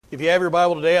If you have your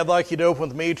Bible today, I'd like you to open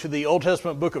with me to the Old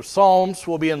Testament book of Psalms.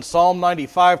 We'll be in Psalm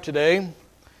 95 today.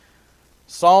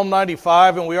 Psalm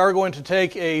 95, and we are going to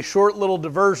take a short little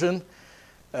diversion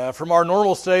from our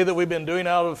normal study that we've been doing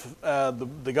out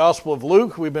of the Gospel of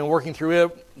Luke. We've been working through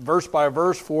it verse by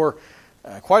verse for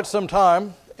quite some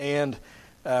time, and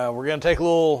we're going to take a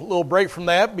little break from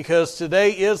that because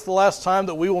today is the last time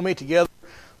that we will meet together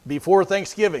before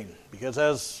Thanksgiving. Because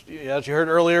as you heard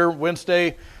earlier,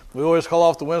 Wednesday, we always call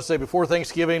off the Wednesday before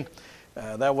Thanksgiving.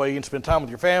 That way you can spend time with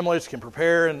your families, can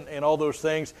prepare and all those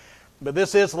things. But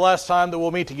this is the last time that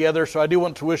we'll meet together, so I do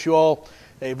want to wish you all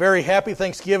a very happy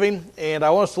Thanksgiving. And I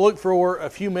want us to look for a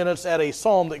few minutes at a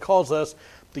psalm that calls us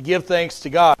to give thanks to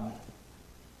God.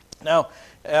 Now,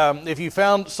 if you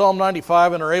found Psalm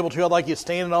 95 and are able to, I'd like you to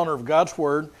stand in honor of God's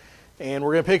Word. And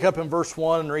we're going to pick up in verse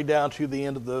 1 and read down to the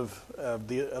end of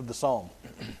the psalm.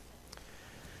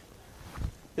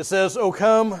 It says, "O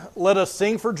come, let us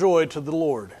sing for joy to the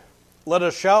Lord. Let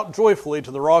us shout joyfully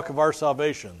to the rock of our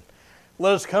salvation.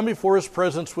 Let us come before His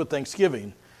presence with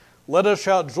thanksgiving. Let us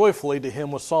shout joyfully to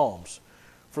Him with psalms.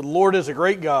 For the Lord is a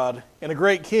great God and a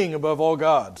great King above all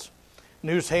gods, in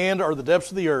whose hand are the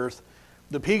depths of the earth.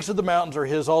 The peaks of the mountains are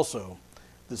His also.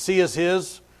 The sea is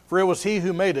His, for it was He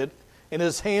who made it, and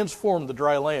His hands formed the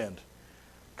dry land.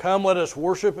 Come, let us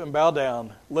worship and bow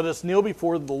down. Let us kneel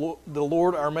before the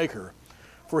Lord our Maker.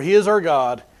 For He is our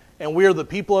God, and we are the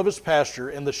people of His pasture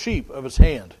and the sheep of His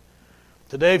hand.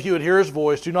 Today, if you would hear His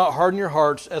voice, do not harden your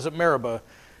hearts as at Meribah,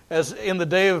 as in the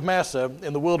day of Massah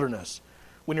in the wilderness.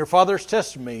 When your fathers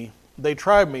tested me, they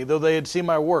tried me, though they had seen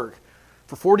my work.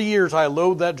 For 40 years I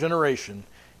loathed that generation,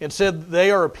 and said, they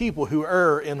are a people who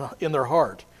err in their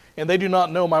heart, and they do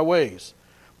not know my ways.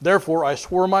 Therefore I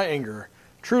swore my anger,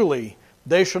 truly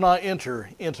they shall not enter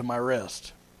into my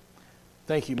rest."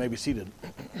 Thank you. You may be seated.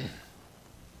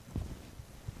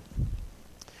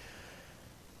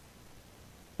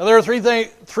 Now, there are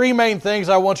three main things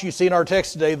I want you to see in our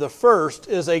text today. The first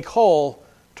is a call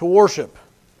to worship.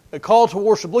 A call to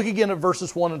worship. Look again at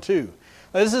verses 1 and 2.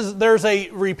 There's a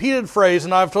repeated phrase,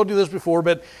 and I've told you this before,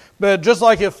 but just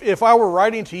like if I were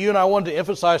writing to you and I wanted to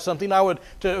emphasize something,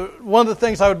 one of the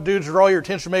things I would do to draw your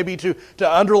attention maybe to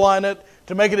underline it,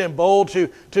 to make it in bold, to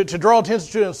draw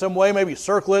attention to it in some way, maybe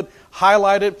circle it,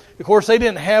 highlight it. Of course, they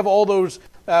didn't have all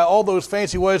those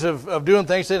fancy ways of doing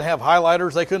things. They didn't have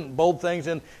highlighters. They couldn't bold things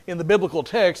in the biblical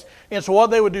text. And so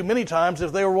what they would do many times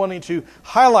if they were wanting to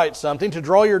highlight something, to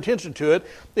draw your attention to it,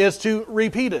 is to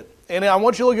repeat it. And I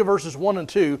want you to look at verses 1 and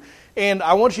 2, and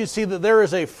I want you to see that there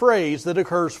is a phrase that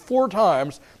occurs 4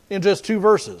 times in just 2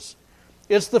 verses.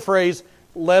 It's the phrase,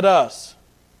 "let us."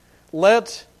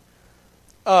 Let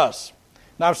us.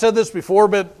 Now, I've said this before,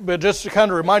 but just to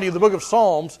kind of remind you, the book of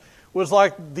Psalms was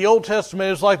like the Old Testament.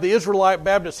 It was like the Israelite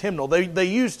Baptist hymnal. They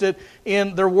used it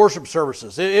in their worship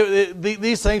services.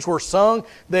 These things were sung.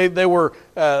 They were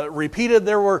repeated.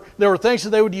 There were things that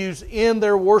they would use in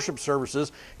their worship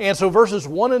services. And so verses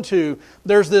 1 and 2,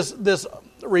 there's this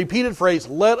repeated phrase,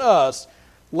 "let us,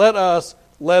 let us,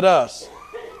 let us."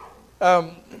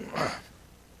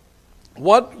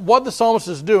 What the psalmist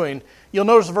is doing, you'll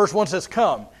notice verse 1 says,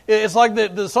 "come." It's like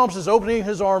the psalmist is opening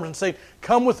his arms and saying,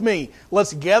 "Come with me.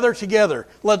 Let's gather together.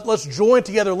 Let's join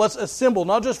together. Let's assemble,"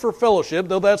 not just for fellowship,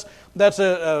 though that's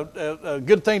a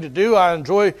good thing to do. I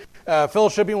enjoy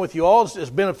fellowshipping with you all. It's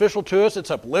beneficial to us.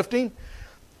 It's uplifting.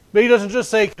 But he doesn't just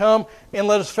say, "Come and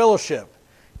let us fellowship."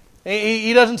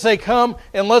 He doesn't say, "Come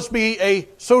and let's be a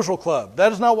social club."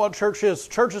 That is not what church is.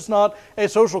 Church is not a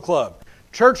social club.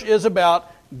 Church is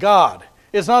about God.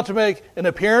 It's not to make an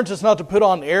appearance. It's not to put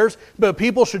on airs. But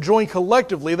people should join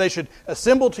collectively. They should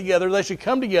assemble together. They should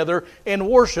come together and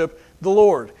worship the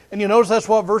Lord. And you notice that's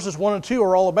what verses 1 and 2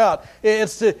 are all about.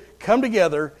 It's to come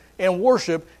together and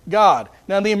worship God.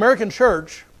 Now, in the American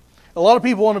church, a lot of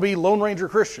people want to be Lone Ranger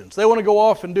Christians. They want to go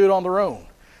off and do it on their own.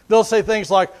 They'll say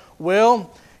things like, "Well,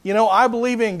 I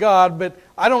believe in God, but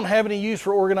I don't have any use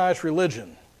for organized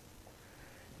religion."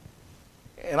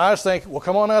 And I just think, well,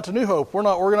 come on out to New Hope. We're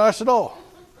not organized at all.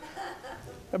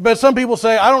 But some people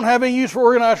say, "I don't have any use for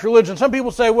organized religion." Some people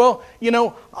say, "Well,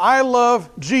 I love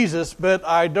Jesus, but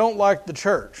I don't like the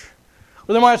church."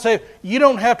 Or they might say, "You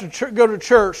don't have to go to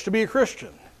church to be a Christian."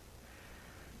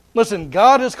 Listen,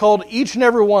 God has called each and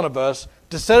every one of us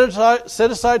to set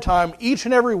aside time each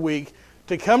and every week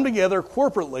to come together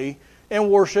corporately and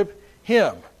worship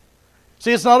Him.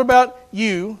 See, it's not about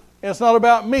you, and it's not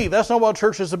about me. That's not what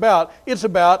church is about. It's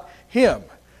about Him.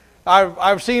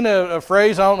 I've seen a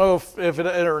phrase, I don't know if it,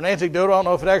 or an anecdote, I don't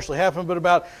know if it actually happened, but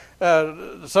about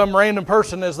some random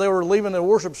person as they were leaving the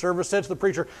worship service said to the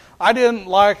preacher, I didn't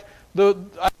like the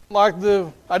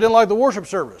worship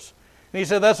service. And he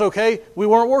said, that's okay, we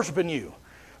weren't worshiping you.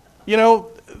 You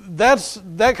know,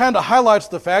 that kind of highlights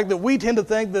the fact that we tend to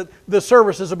think that the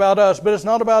service is about us, but it's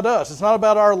not about us. It's not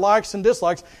about our likes and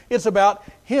dislikes. It's about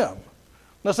Him.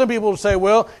 Now, some people will say,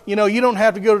 well, you know, you don't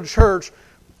have to go to church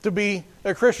to be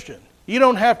a Christian. You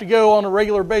don't have to go on a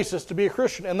regular basis to be a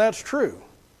Christian, and that's true.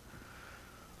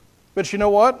 But you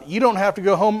know what? You don't have to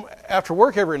go home after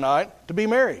work every night to be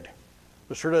married.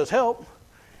 It sure does help.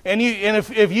 And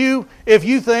if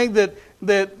you think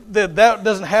that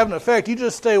doesn't have an effect, you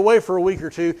just stay away for a week or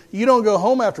two. You don't go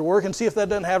home after work and see if that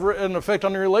doesn't have an effect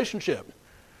on your relationship.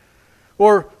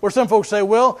 Or some folks say,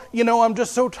 well, you know, I'm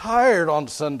just so tired on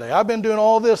Sunday. I've been doing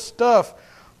all this stuff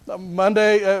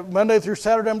Monday through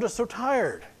Saturday. I'm just so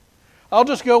tired. I'll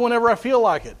just go whenever I feel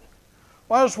like it.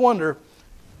 Well, I just wonder,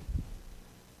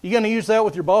 you going to use that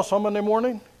with your boss on Monday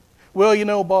morning? Well, you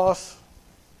know, boss,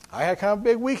 I had kind of a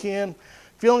big weekend.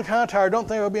 Feeling kind of tired. Don't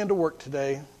think I'll be into work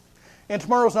today. And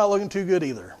tomorrow's not looking too good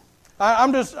either.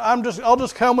 I'll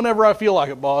just come whenever I feel like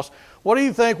it, boss. What do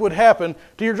you think would happen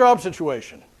to your job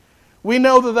situation? We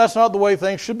know that that's not the way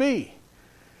things should be.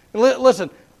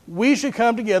 Listen, we should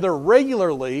come together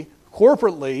regularly,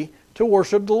 corporately, to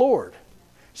worship the Lord.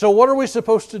 So what are we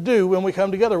supposed to do when we come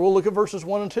together? We'll look at verses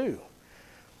 1 and 2.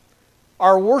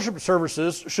 Our worship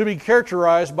services should be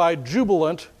characterized by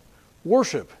jubilant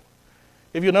worship.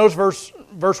 If you notice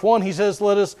verse 1, he says,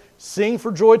 let us sing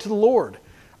for joy to the Lord.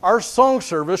 Our song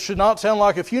service should not sound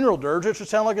like a funeral dirge. It should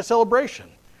sound like a celebration.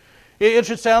 It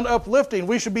should sound uplifting.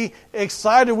 We should be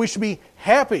excited. We should be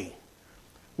happy.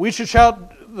 We should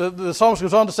shout, the psalmist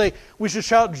goes on to say, we should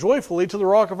shout joyfully to the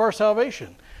rock of our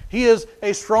salvation. He is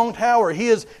a strong tower. He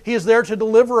is there to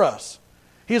deliver us.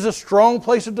 He is a strong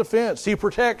place of defense. He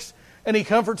protects and He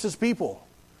comforts His people.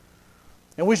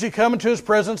 And we should come into His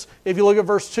presence, if you look at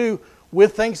verse 2,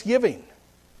 with thanksgiving.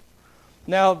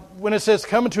 Now, when it says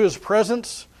come into His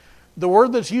presence, the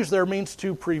word that's used there means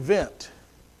to prevent.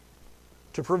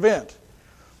 To prevent.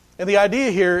 And the idea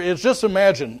here is, just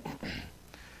imagine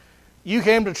you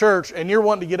came to church and you're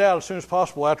wanting to get out as soon as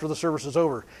possible after the service is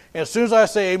over. And as soon as I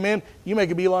say amen, you make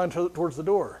a beeline towards the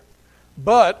door.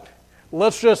 But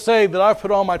let's just say that I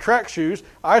put on my track shoes,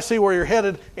 I see where you're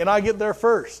headed, and I get there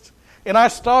first. And I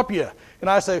stop you. And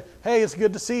I say, hey, it's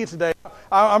good to see you today.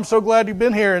 I'm so glad you've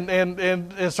been here,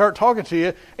 and start talking to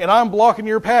you. And I'm blocking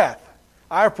your path.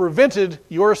 I've prevented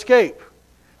your escape.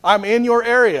 I'm in your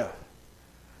area.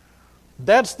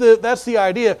 That's the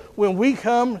idea. When we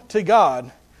come to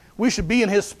God, we should be in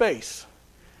His space.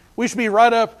 We should be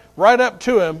right up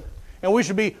to Him, and we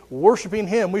should be worshiping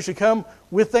Him. We should come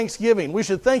with thanksgiving. We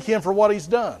should thank Him for what He's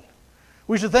done.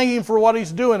 We should thank Him for what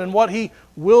He's doing and what He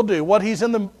will do, what He's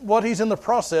in the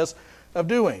process of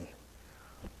doing.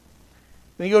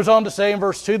 Then he goes on to say in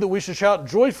verse 2 that we should shout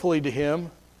joyfully to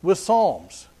Him with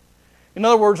psalms. In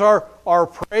other words, our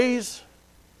praise,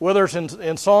 whether it's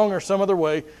in song or some other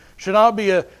way, should not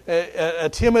be a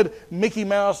timid Mickey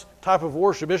Mouse type of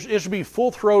worship. It should be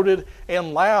full-throated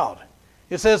and loud.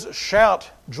 It says shout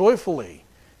joyfully.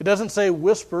 It doesn't say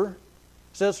whisper.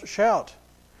 It says shout.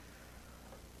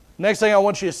 Next thing I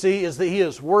want you to see is that He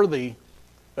is worthy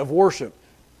of worship.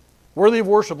 Worthy of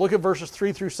worship. Look at verses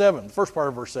 3 through 7, the first part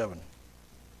of verse 7.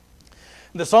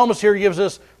 The psalmist here gives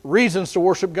us reasons to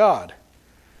worship God.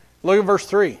 Look at verse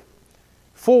 3.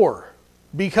 For,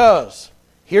 because,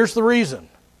 here's the reason.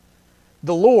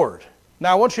 The Lord.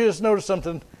 Now I want you to just notice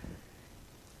something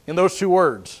in those two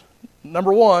words.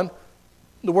 Number one,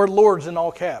 the word Lord's in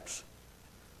all caps.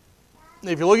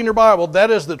 If you look in your Bible,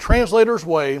 that is the translator's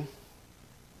way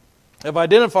of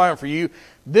identifying for you.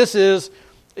 This is,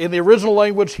 in the original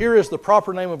language, here is the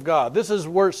proper name of God. This is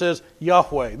where it says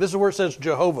Yahweh. This is where it says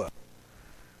Jehovah.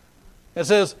 It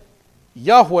says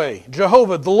Yahweh,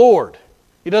 Jehovah, the Lord.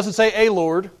 He doesn't say a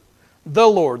Lord, the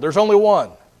Lord. There's only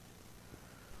one.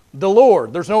 The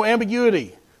Lord. There's no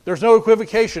ambiguity. There's no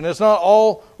equivocation. It's not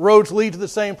all roads lead to the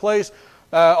same place.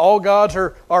 All gods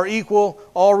are equal.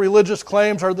 All religious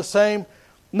claims are the same.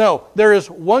 No, there is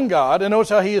one God, and notice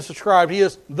how He is described. He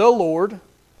is the Lord,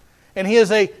 and He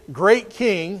is a great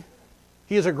King.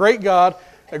 He is a great God,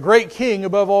 a great King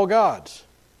above all gods.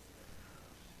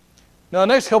 Now, the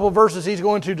next couple of verses, he's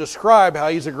going to describe how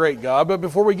He's a great God, but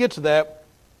before we get to that,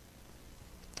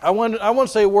 I want to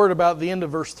say a word about the end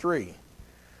of verse 3.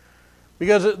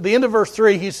 Because at the end of verse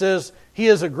 3, he says, He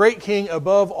is a great King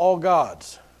above all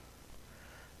gods.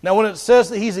 Now, when it says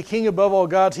that He's a king above all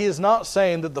gods, He is not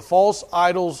saying that the false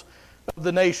idols of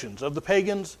the nations, of the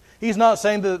pagans, He's not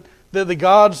saying that the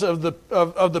gods of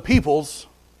the peoples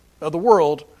of the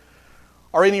world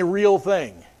are any real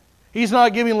thing. He's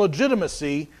not giving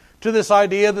legitimacy to this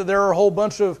idea that there are a whole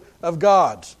bunch of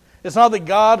gods. It's not that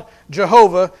God,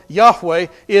 Jehovah, Yahweh,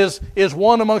 is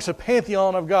one amongst a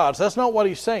pantheon of gods. That's not what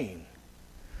he's saying.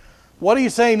 What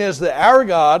he's saying is that our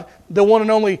God, the one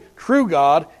and only true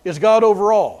God, is God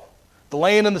over all. The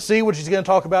land and the sea, which he's going to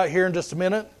talk about here in just a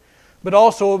minute, but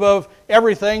also above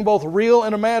everything, both real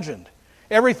and imagined.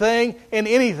 Everything and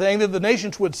anything that the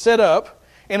nations would set up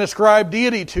and ascribe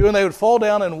deity to, and they would fall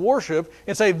down and worship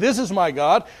and say, this is my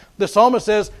God. The psalmist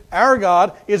says, our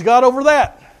God is God over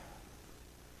that.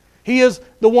 He is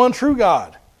the one true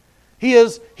God. He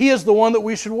is the one that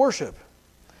we should worship.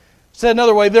 Said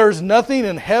another way, there is nothing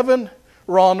in heaven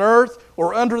or on earth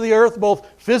or under the earth, both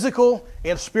physical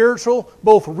and spiritual,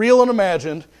 both real and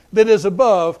imagined, that is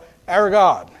above our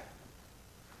God.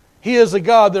 He is a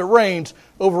God that reigns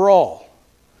over all.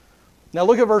 Now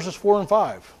look at verses 4 and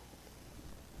 5.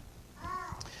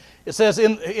 It says,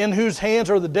 in whose hands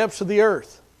are the depths of the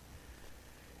earth,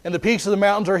 and the peaks of the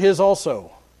mountains are his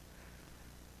also.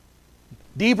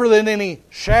 Deeper than any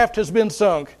shaft has been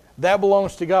sunk, that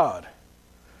belongs to God.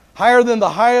 Higher than the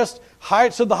highest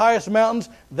heights of the highest mountains,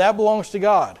 that belongs to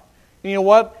God. And you know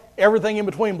what? Everything in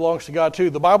between belongs to God too.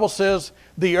 The Bible says,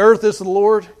 the earth is the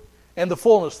Lord and the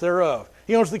fullness thereof.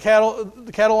 He owns the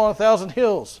cattle on 1,000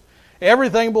 hills.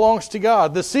 Everything belongs to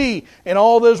God. The sea and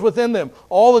all those within them,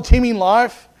 all the teeming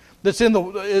life that's in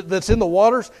the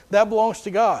waters, that belongs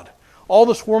to God. All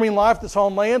the swarming life that's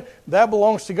on land, that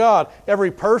belongs to God.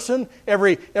 Every person,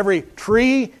 every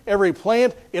tree, every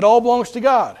plant, it all belongs to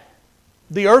God.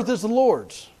 The earth is the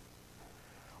Lord's.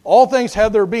 All things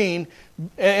have their being,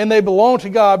 and they belong to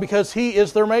God because He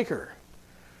is their maker.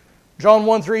 John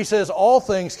 1:3 says, all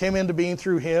things came into being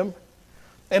through Him,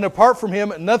 and apart from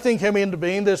Him, nothing came into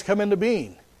being that's come into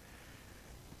being.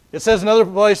 It says in another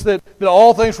place that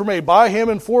all things were made by Him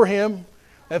and for Him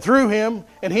and through Him,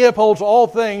 and He upholds all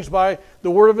things by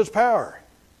the word of His power.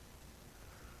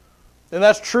 And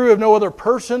that's true of no other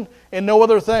person and no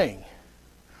other thing.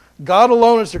 God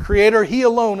alone is the Creator. He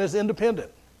alone is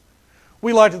independent.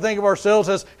 We like to think of ourselves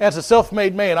as a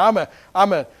self-made man. I'm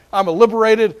a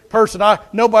liberated person.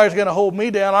 Nobody's going to hold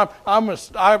me down. I'm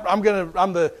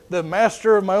the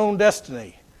master of my own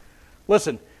destiny.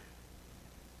 Listen,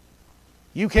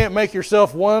 you can't make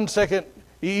yourself 1 second.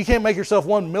 You can't make yourself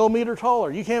 1 millimeter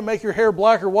taller. You can't make your hair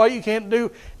black or white. You can't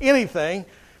do anything.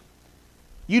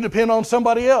 You depend on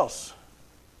somebody else.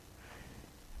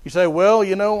 You say, well,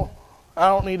 I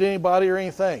don't need anybody or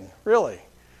anything. Really?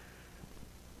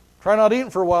 Try not eating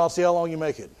for a while and see how long you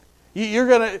make it. You're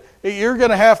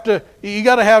gonna have to. You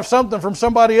got to have something from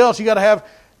somebody else. You got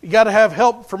to have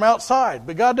help from outside.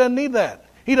 But God doesn't need that.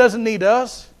 He doesn't need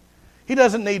us. He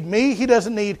doesn't need me. He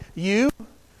doesn't need you.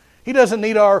 He doesn't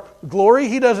need our glory.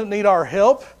 He doesn't need our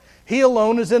help. He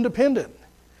alone is independent,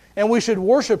 and we should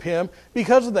worship Him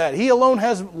because of that. He alone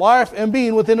has life and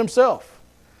being within Himself.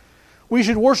 We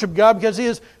should worship God because He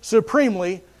is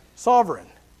supremely sovereign.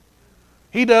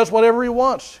 He does whatever He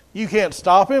wants. You can't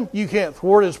stop Him. You can't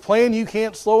thwart His plan. You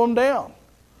can't slow Him down.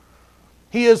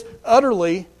 He is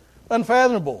utterly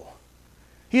unfathomable.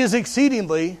 He is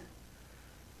exceedingly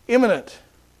immanent.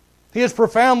 He is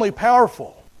profoundly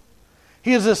powerful.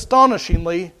 He is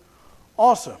astonishingly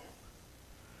awesome.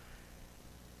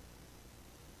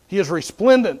 He is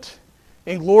resplendent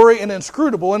in glory and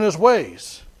inscrutable in His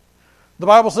ways. The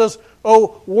Bible says,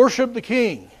 oh, worship the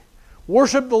King.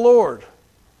 Worship the Lord,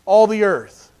 all the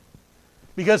earth,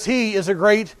 because He is a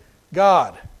great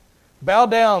God. Bow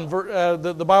down,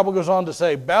 the Bible goes on to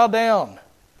say, bow down.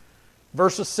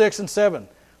 Verses 6 and 7.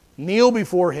 Kneel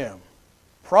before Him.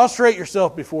 Prostrate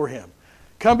yourself before Him.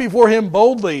 Come before Him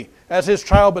boldly as His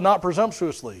child, but not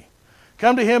presumptuously.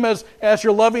 Come to Him as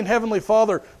your loving Heavenly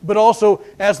Father, but also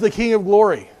as the King of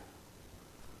glory.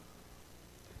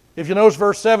 If you notice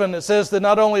verse 7, it says that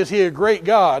not only is He a great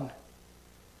God,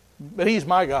 but He's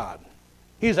my God.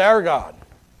 He's our God.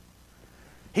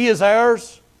 He is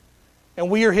ours, and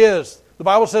we are His. The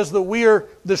Bible says that we are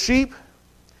the sheep.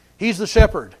 He's the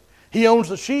shepherd. He owns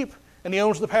the sheep, and He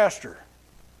owns the pasture.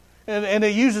 And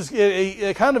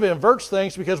it kind of inverts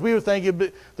things, because we would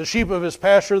think the sheep of His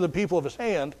pasture, the people of His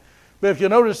hand. But if you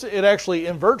notice, it actually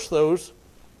inverts those.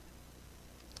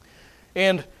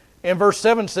 And verse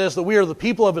 7 says that we are the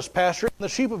people of His pasture and the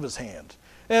sheep of His hand.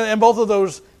 And both of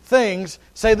those things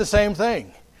say the same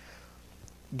thing.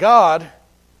 God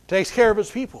takes care of His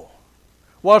people.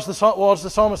 What does the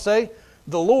psalmist say?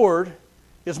 The Lord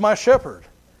is my shepherd.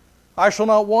 I shall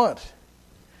not want.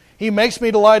 He makes me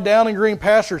to lie down in green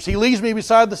pastures. He leads me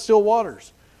beside the still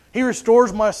waters. He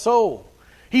restores my soul.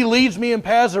 He leads me in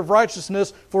paths of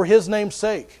righteousness for His name's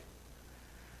sake.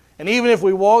 And even if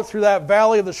we walk through that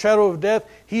valley of the shadow of death,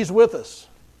 He's with us.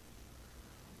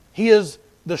 He is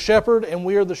the shepherd and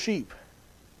we are the sheep.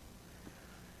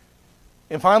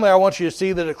 And finally, I want you to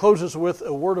see that it closes with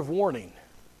a word of warning.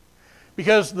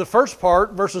 Because the first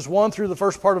part, verses 1 through the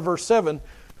first part of verse 7,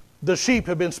 the sheep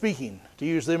have been speaking, to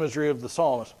use the imagery of the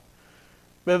psalmist.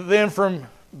 But then from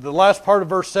the last part of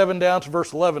verse 7 down to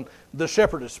verse 11, the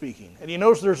shepherd is speaking. And you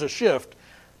notice there's a shift,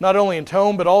 not only in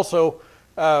tone, but also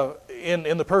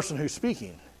in the person who's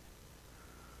speaking.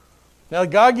 Now,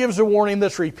 God gives a warning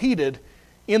that's repeated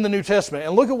in the New Testament.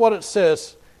 And look at what it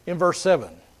says in verse 7.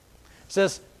 It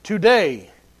says, today,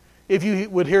 if you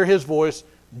would hear His voice,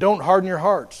 don't harden your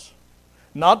hearts.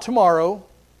 Not tomorrow,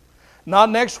 not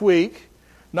next week,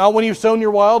 not when you've sown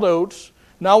your wild oats,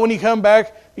 not when you come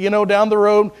back, down the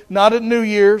road, not at New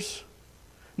Year's,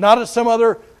 not at some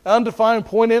other undefined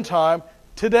point in time.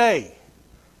 Today,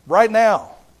 right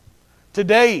now.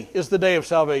 Today is the day of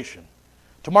salvation.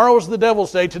 Tomorrow is the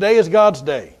devil's day. Today is God's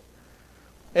day.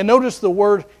 And notice the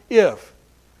word if.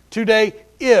 Today,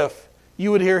 if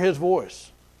you would hear His voice.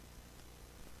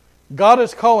 God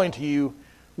is calling to you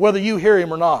whether you hear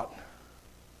Him or not.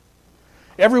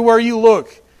 Everywhere you look,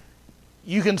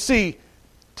 you can see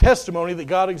testimony that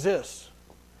God exists.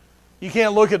 You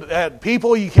can't look at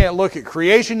people, you can't look at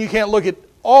creation, you can't look at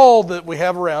all that we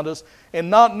have around us and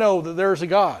not know that there is a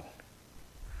God.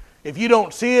 If you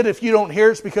don't see it, if you don't hear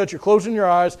it, it's because you're closing your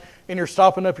eyes and you're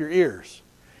stopping up your ears.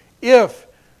 If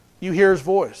you hear His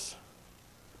voice.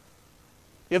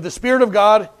 If the Spirit of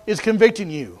God is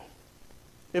convicting you,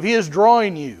 if He is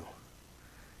drawing you,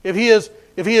 if He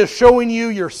is showing you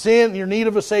your sin, your need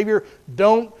of a Savior,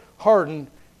 don't harden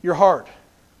your heart.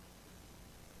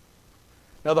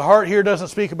 Now the heart here doesn't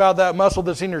speak about that muscle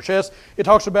that's in your chest. It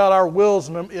talks about our wills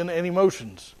and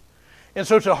emotions. And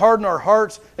so to harden our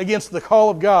hearts against the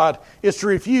call of God is to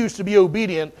refuse to be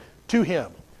obedient to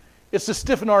Him. It's to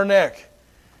stiffen our neck.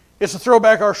 It's to throw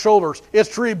back our shoulders.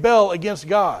 It's to rebel against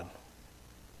God.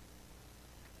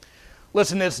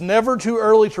 Listen, it's never too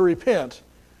early to repent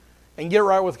and get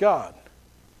right with God.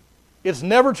 It's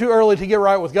never too early to get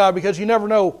right with God because you never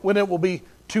know when it will be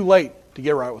too late to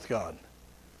get right with God.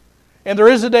 And there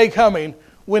is a day coming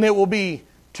when it will be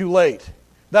too late.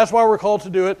 That's why we're called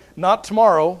to do it, not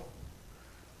tomorrow,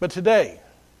 but today.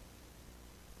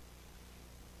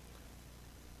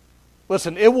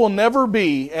 Listen, it will never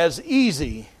be as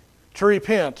easy to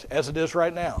repent as it is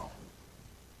right now.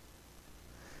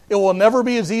 It will never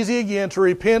be as easy again to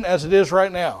repent as it is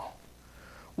right now.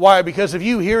 Why? Because if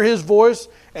you hear His voice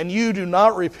and you do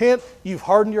not repent, you've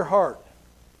hardened your heart.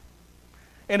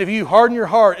 And if you harden your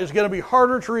heart, it's going to be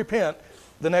harder to repent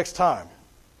the next time,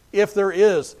 if there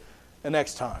is a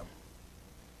next time.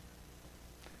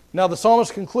 Now the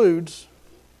psalmist concludes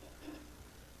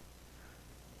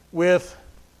with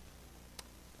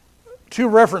two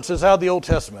references out of the Old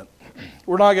Testament.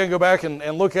 We're not going to go back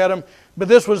and look at them, but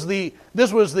this was the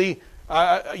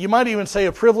you might even say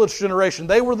a privileged generation.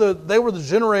 They were the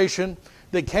generation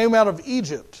that came out of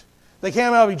Egypt. They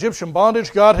came out of Egyptian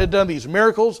bondage. God had done these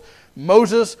miracles.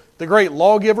 Moses, the great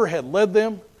lawgiver, had led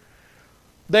them.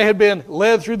 They had been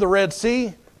led through the Red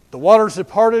Sea. The waters had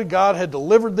parted. God had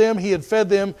delivered them. He had fed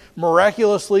them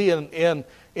miraculously in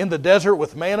the desert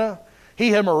with manna. He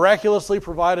had miraculously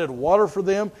provided water for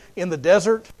them in the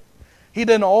desert. He'd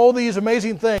done all these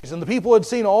amazing things, and the people had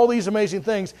seen all these amazing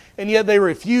things, and yet they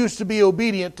refused to be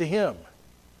obedient to Him.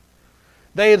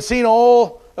 They had seen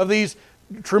all of these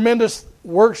tremendous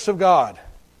works of God,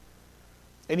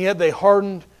 and yet they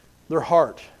hardened their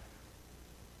heart.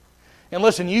 And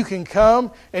listen, you can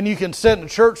come and you can sit in a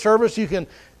church service, you can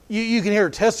hear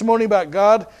testimony about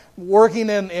God working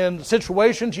in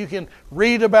situations, you can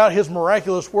read about His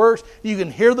miraculous works, you can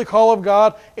hear the call of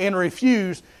God and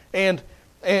refuse and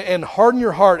harden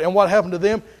your heart. And what happened to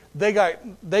them? They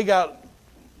got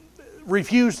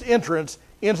refused entrance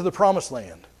into the promised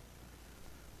land.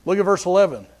 Look at verse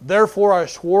 11. Therefore I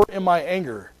swore in my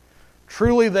anger,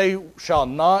 truly they shall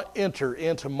not enter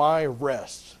into my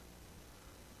rest.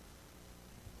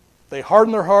 They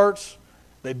hardened their hearts,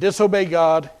 they disobeyed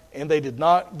God, and they did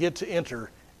not get to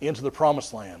enter into the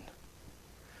promised land.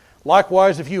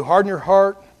 Likewise, if you harden your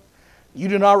heart, you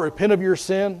do not repent of your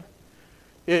sin,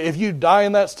 if you die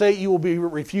in that state, you will be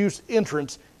refused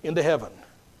entrance into heaven.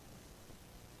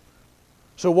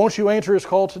 So won't you answer His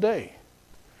call today?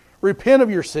 Repent of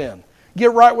your sin.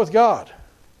 Get right with God.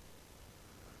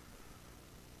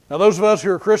 Now those of us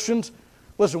who are Christians,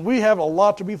 listen, we have a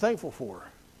lot to be thankful for.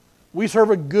 We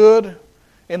serve a good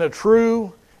and a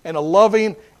true and a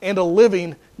loving and a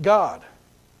living God.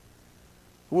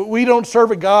 We don't serve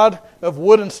a God of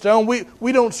wood and stone.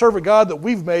 We don't serve a God that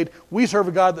we've made. We serve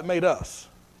a God that made us.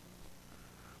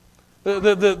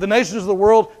 The nations of the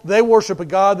world, they worship a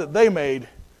God that they made.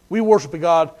 We worship a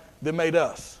God that made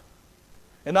us.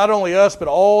 And not only us, but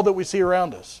all that we see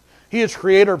around us. He is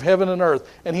creator of heaven and earth,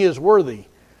 and He is worthy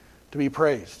to be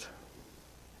praised.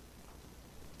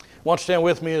 Why don't you stand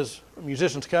with me as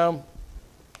musicians come?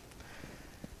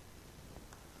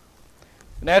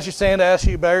 And as you stand, I ask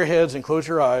you to bow your heads and close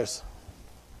your eyes.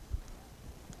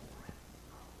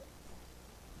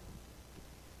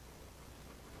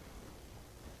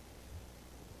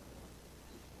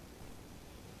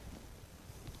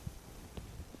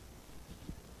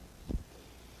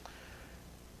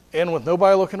 And with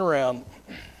nobody looking around,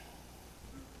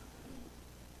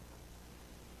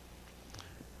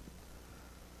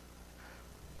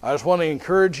 I just want to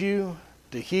encourage you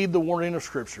to heed the warning of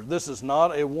Scripture. This is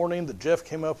not a warning that Jeff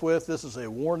came up with. This is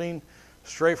a warning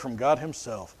straight from God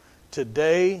Himself.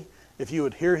 Today, if you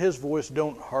would hear His voice,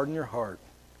 don't harden your heart.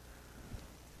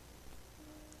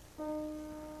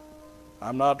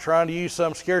 I'm not trying to use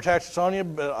some scare tactics on you,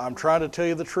 but I'm trying to tell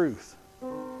you the truth.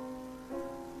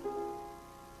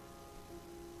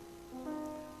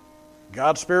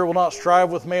 God's Spirit will not strive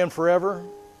with man forever.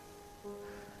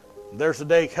 There's a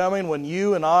day coming when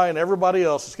you and I and everybody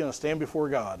else is going to stand before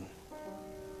God.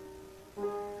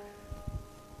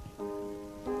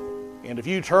 And if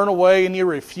you turn away and you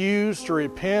refuse to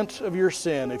repent of your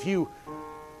sin, if you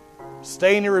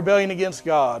stay in your rebellion against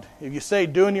God, if you stay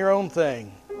doing your own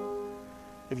thing,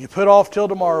 if you put off till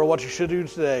tomorrow what you should do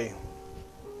today,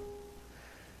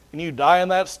 and you die in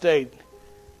that state,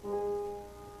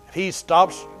 if He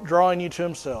stops drawing you to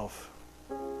Himself,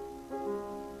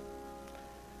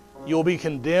 you'll be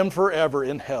condemned forever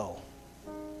in hell.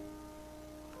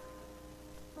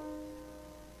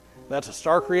 That's a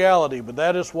stark reality, but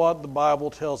that is what the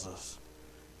Bible tells us.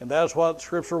 And that is what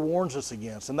Scripture warns us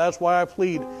against. And that's why I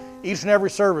plead each and every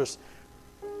service,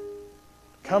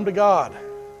 come to God.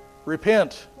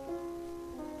 Repent.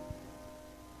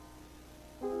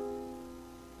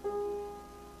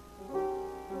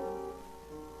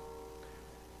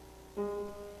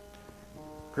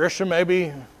 Christian,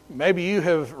 maybe you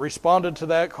have responded to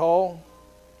that call,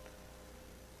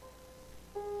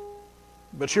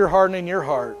 but you're hardening your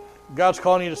heart. God's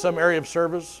calling you to some area of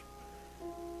service.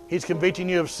 He's convicting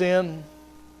you of sin.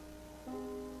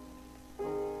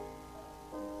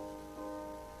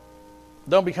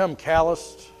 Don't become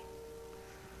calloused.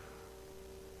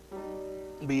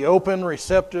 Be open,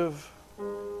 receptive.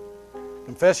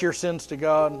 Confess your sins to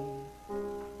God.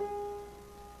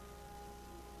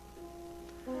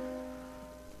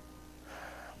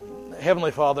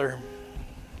 Heavenly Father,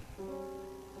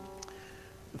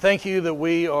 thank you that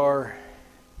we are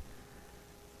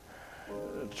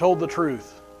told the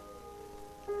truth.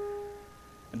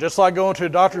 And just like going to a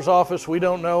doctor's office, we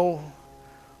don't know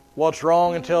what's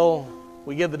wrong until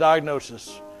we get the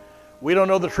diagnosis. We don't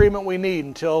know the treatment we need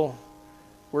until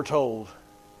we're told.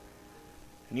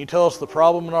 And you tell us the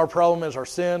problem, and our problem is our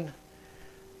sin.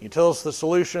 You tell us the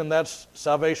solution, and that's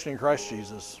salvation in Christ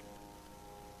Jesus.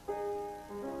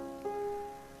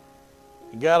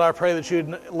 God, I pray that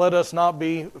you'd let us not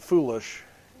be foolish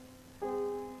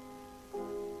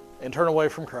and turn away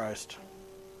from Christ.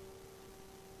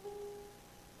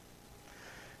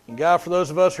 And God, for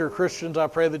those of us who are Christians, I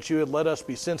pray that you would let us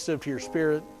be sensitive to your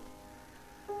Spirit.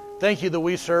 Thank you that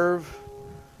we serve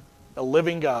a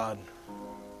living God,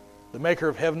 the maker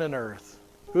of heaven and earth,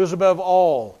 who is above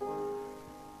all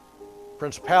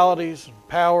principalities,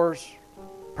 powers,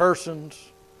 persons.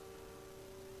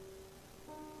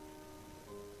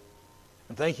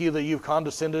 And thank you that you've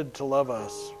condescended to love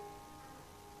us.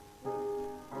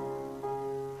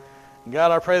 And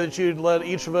God, I pray that you'd let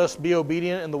each of us be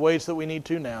obedient in the ways that we need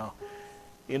to now.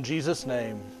 In Jesus'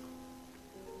 name,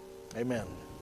 amen.